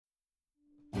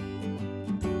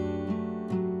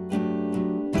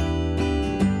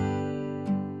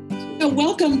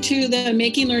Welcome to the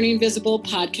Making Learning Visible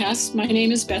podcast. My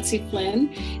name is Betsy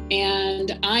Flynn,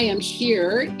 and I am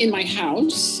here in my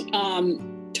house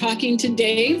talking to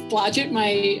Dave Blodgett,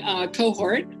 my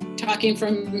cohort, talking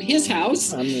from his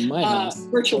house. I'm in my house.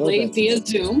 Virtually via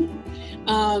Zoom.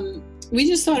 We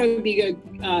just thought it would be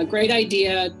a great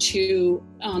idea to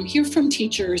hear from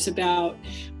teachers about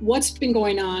what's been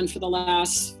going on for the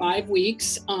last 5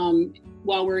 weeks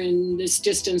while we're in this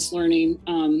distance learning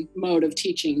mode of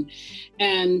teaching.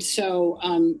 And so,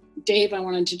 Dave, I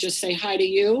wanted to just say hi to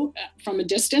you from a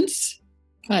distance.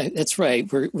 Hi, that's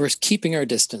right. We're keeping our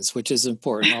distance, which is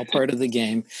important, all part of the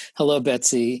game. Hello,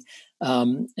 Betsy.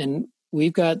 And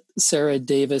we've got Sarah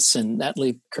Davis and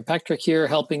Natalie Kirkpatrick here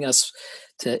helping us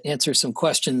to answer some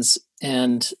questions.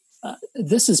 And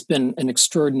this has been an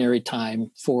extraordinary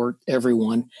time for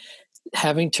everyone,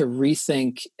 having to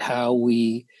rethink how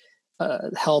we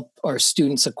help our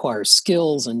students acquire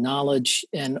skills and knowledge,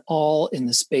 and all in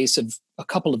the space of a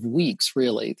couple of weeks,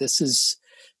 really. This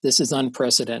is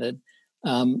unprecedented.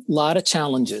 Lot of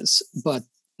challenges, but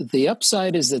the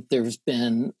upside is that there's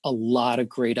been a lot of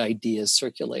great ideas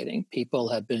circulating. People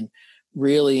have been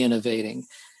really innovating.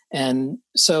 And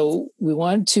so we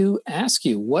wanted to ask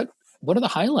you, what are the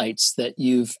highlights that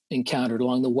you've encountered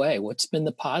along the way? What's been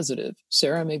the positive?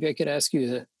 Sarah, maybe I could ask you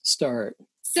to start.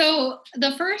 So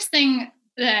the first thing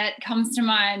that comes to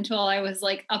mind while I was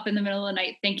like up in the middle of the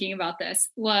night thinking about this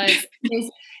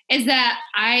is that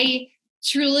I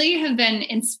truly have been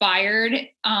inspired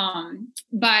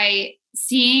by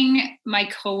seeing my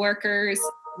coworkers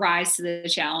rise to the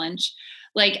challenge.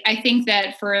 Like, I think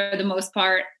that for the most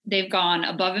part, they've gone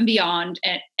above and beyond,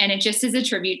 and it just is a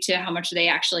tribute to how much they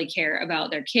actually care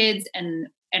about their kids and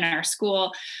our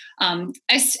school,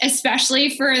 especially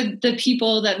for the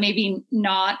people that maybe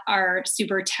not are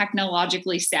super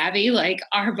technologically savvy, like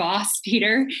our boss,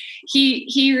 Peter.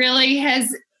 He really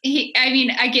has,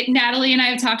 Natalie and I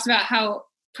have talked about how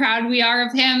proud we are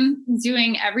of him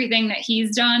doing everything that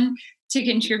he's done to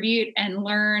contribute and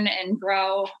learn and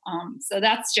grow. So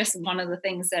that's just one of the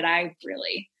things that I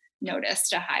really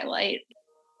noticed to highlight.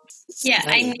 Yeah,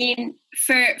 I mean,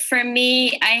 for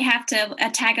me, I have to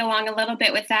tag along a little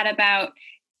bit with that about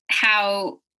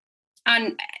how,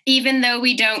 even though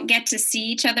we don't get to see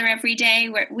each other every day,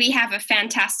 we have a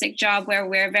fantastic job where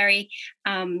we're very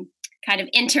kind of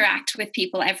interact with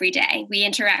people every day. We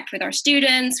interact with our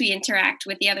students, we interact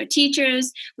with the other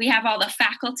teachers, we have all the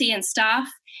faculty and staff.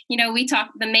 You know, we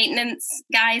talk to the maintenance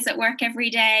guys at work every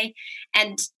day,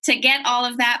 and to get all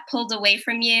of that pulled away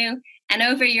from you and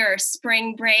over your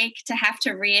spring break to have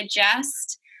to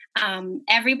readjust,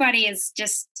 everybody has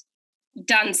just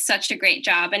done such a great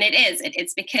job. And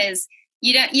it's because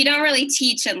you don't really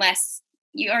teach unless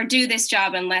or do this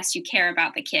job unless you care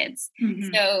about the kids.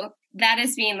 Mm-hmm. So that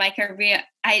has been like a real,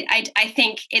 I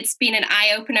think it's been an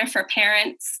eye opener for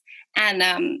parents. And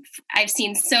I've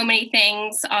seen so many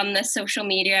things on the social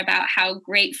media about how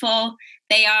grateful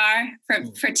they are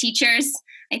for teachers.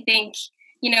 I think,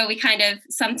 we kind of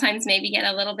sometimes maybe get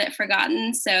a little bit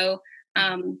forgotten. So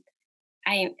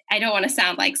I don't want to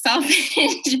sound like selfish,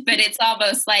 but it's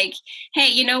almost like, hey,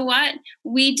 you know what?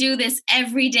 We do this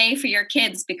every day for your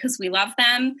kids because we love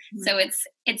them. Mm-hmm. So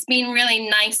it's been really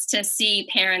nice to see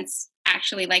parents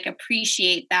actually like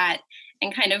appreciate that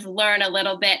and kind of learn a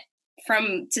little bit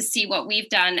to see what we've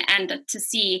done and to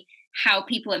see how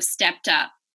people have stepped up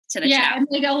to the job.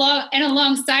 And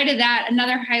alongside of that,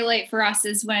 another highlight for us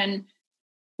is when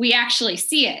we actually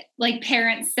see it, like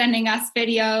parents sending us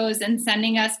videos and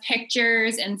sending us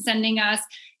pictures and sending us,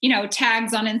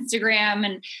 tags on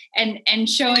Instagram and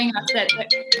showing us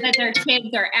that their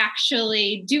kids are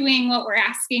actually doing what we're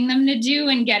asking them to do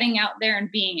and getting out there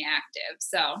and being active.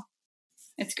 So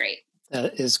it's great.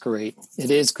 That is great.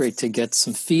 It is great to get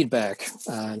some feedback.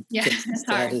 It's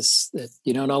hard.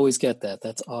 You don't always get that.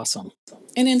 That's awesome.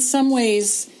 And in some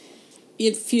ways,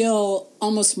 you'd feel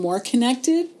almost more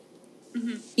connected,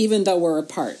 mm-hmm. even though we're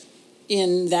apart,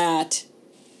 in that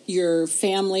our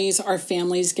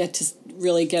families get to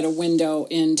really get a window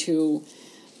into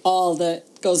all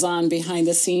that goes on behind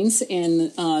the scenes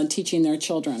in teaching their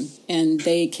children. And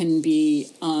they can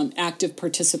be active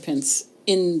participants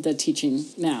in the teaching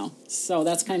now. So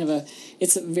that's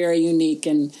it's very unique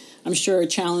and I'm sure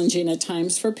challenging at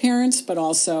times for parents, but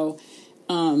also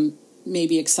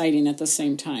maybe exciting at the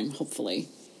same time, hopefully.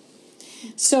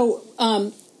 So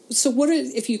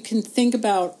if you can think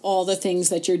about all the things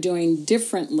that you're doing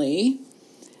differently,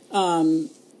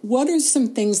 what are some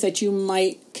things that you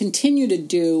might continue to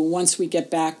do once we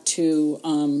get back to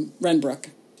Renbrook?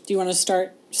 Do you want to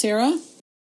start, Sarah?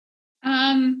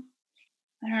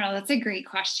 I don't know. That's a great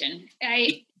question.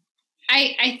 I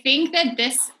I think that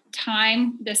this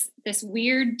time, this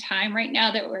weird time right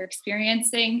now that we're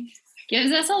experiencing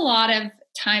gives us a lot of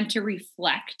time to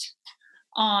reflect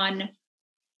on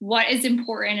what is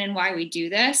important and why we do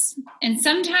this. And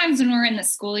sometimes when we're in the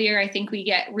school year, I think we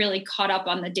get really caught up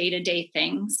on the day-to-day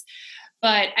things.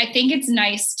 But I think it's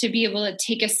nice to be able to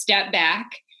take a step back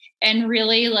and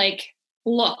really like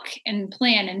look and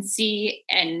plan and see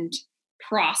and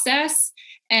process.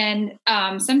 And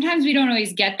sometimes we don't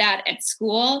always get that at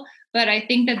school, but I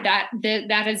think that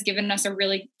has given us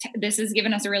this has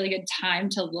given us a really good time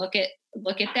to look at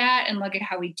that and look at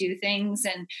how we do things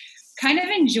and kind of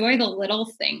enjoy the little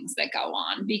things that go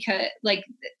on, because like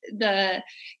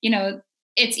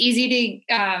it's easy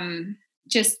to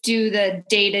just do the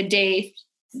day-to-day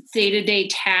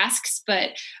tasks. But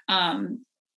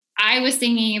I was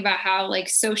thinking about how like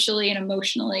socially and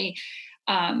emotionally,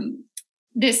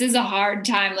 this is a hard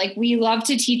time. Like we love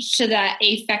to teach to that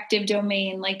affective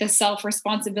domain, like the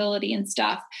self-responsibility and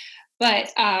stuff.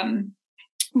 But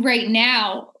right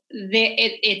now,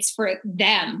 it's for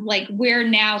them. Like we're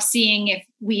now seeing if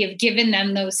we have given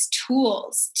them those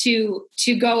tools to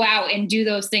go out and do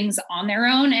those things on their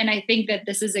own. And I think that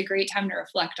this is a great time to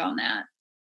reflect on that.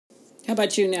 How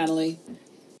about you, Natalie?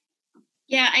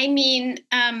 Yeah, I mean,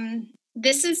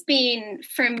 this has been,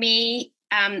 for me,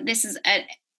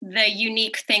 the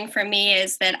unique thing for me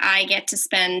is that I get to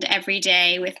spend every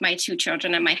day with my 2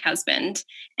 children and my husband.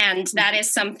 And that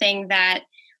is something that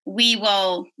we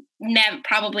will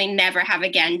probably never have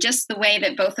again, just the way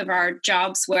that both of our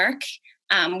jobs work.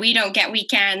 We don't get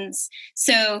weekends.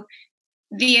 So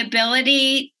the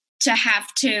ability to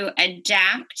have to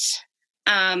adapt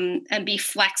and be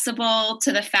flexible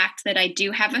to the fact that I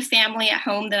do have a family at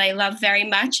home that I love very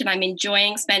much and I'm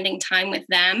enjoying spending time with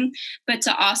them, but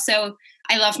to also,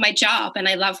 I love my job and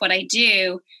I love what I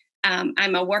do.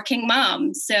 I'm a working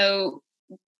mom. So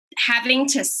having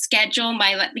to schedule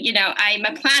I'm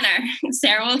a planner.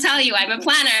 Sarah will tell you I'm a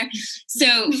planner.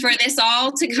 So for this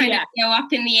all to kind of go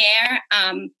up in the air,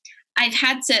 I've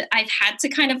had to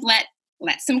kind of let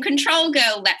some control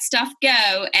go, let stuff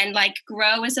go, and like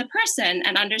grow as a person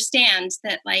and understand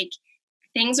that like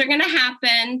things are going to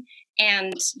happen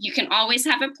and you can always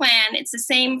have a plan. It's the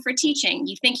same for teaching.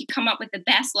 You think you come up with the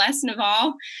best lesson of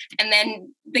all, and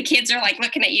then the kids are like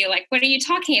looking at you like, what are you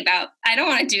talking about? I don't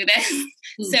want to do this.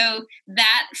 So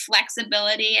that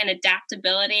flexibility and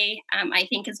adaptability, I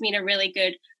think has been a really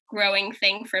good growing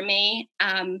thing for me.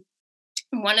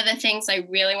 One of the things I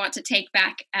really want to take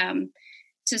back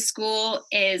to school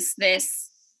is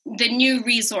the new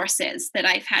resources that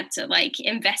I've had to like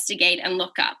investigate and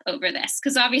look up over this.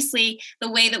 Because obviously the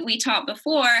way that we taught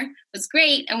before was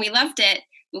great and we loved it,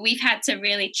 but we've had to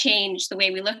really change the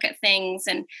way we look at things.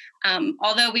 And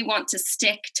although we want to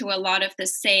stick to a lot of the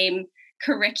same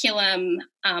curriculum,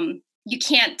 you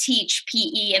can't teach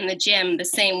PE in the gym the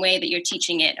same way that you're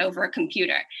teaching it over a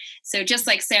computer. So just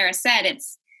like Sarah said,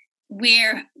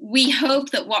 we hope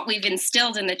that what we've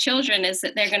instilled in the children is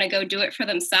that they're going to go do it for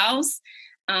themselves.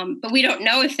 But we don't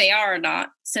know if they are or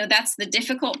not. So that's the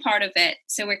difficult part of it.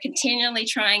 So we're continually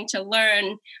trying to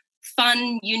learn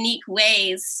fun, unique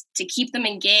ways to keep them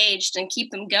engaged and keep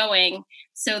them going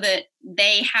so that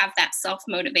they have that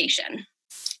self-motivation.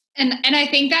 And I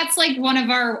think that's like one of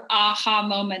our aha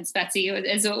moments, Betsy,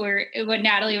 is what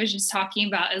Natalie was just talking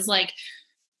about, is like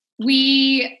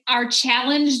we are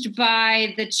challenged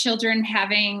by the children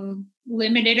having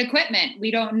limited equipment.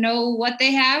 We don't know what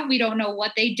they have. We don't know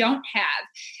what they don't have.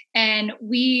 And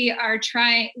we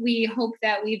hope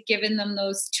that we've given them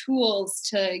those tools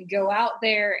to go out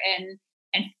there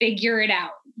and figure it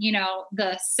out. You know,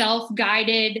 the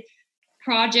self-guided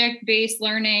project-based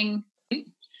learning,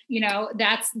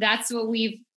 that's what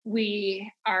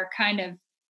we are kind of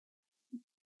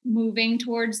moving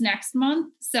towards next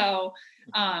month. So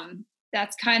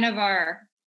that's kind of our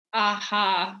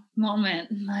aha moment.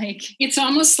 Like it's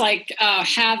almost like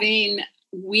having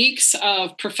weeks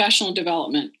of professional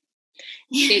development.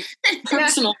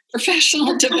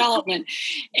 Professional development.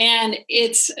 And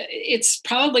it's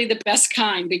probably the best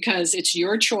kind because it's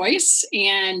your choice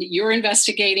and you're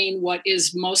investigating what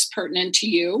is most pertinent to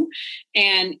you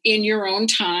and in your own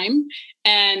time.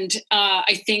 And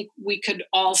I think we could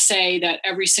all say that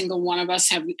every single one of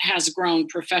us has grown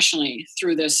professionally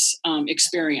through this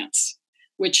experience,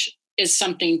 which is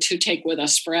something to take with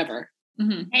us forever.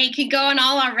 Mm-hmm. Hey, you could go on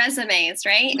all our resumes,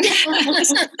 right?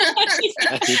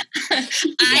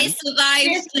 I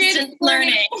survived distance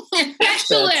learning.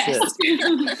 Specialist.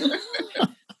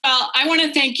 Well, I want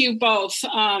to thank you both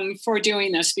for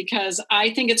doing this, because I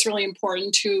think it's really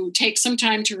important to take some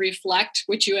time to reflect,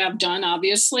 which you have done,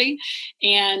 obviously.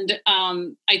 And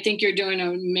I think you're doing an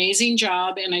amazing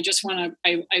job. And I just want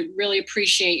to, I really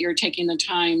appreciate your taking the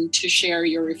time to share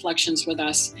your reflections with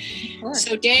us.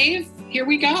 So Dave, here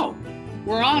we go.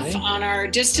 We're off on our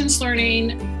distance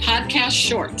learning podcast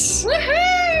shorts.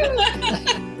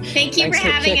 Woohoo! Thank you Thanks for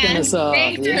having us.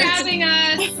 Thanks for having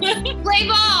us. Play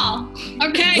ball.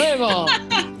 Okay. Play ball.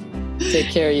 Take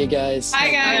care, you guys.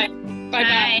 Bye, guys.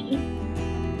 Bye.